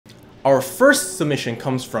Our first submission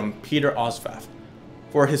comes from Peter Ozsvath.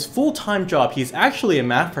 For his full-time job, he's actually a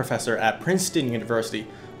math professor at Princeton University,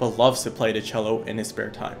 but loves to play the cello in his spare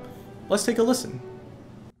time. Let's take a listen.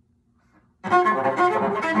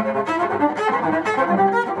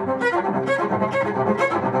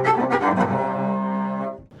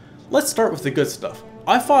 Let's start with the good stuff.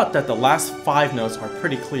 I thought that the last 5 notes are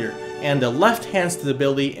pretty clear, and the left hand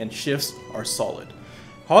stability and shifts are solid.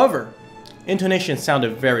 However, intonation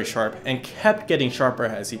sounded very sharp and kept getting sharper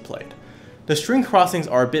as he played. The string crossings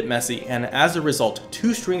are a bit messy, and as a result,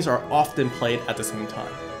 2 strings are often played at the same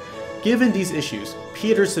time. Given these issues,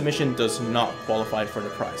 Peter's submission does not qualify for the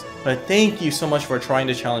prize. But thank you so much for trying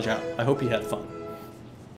the challenge out. I hope you had fun.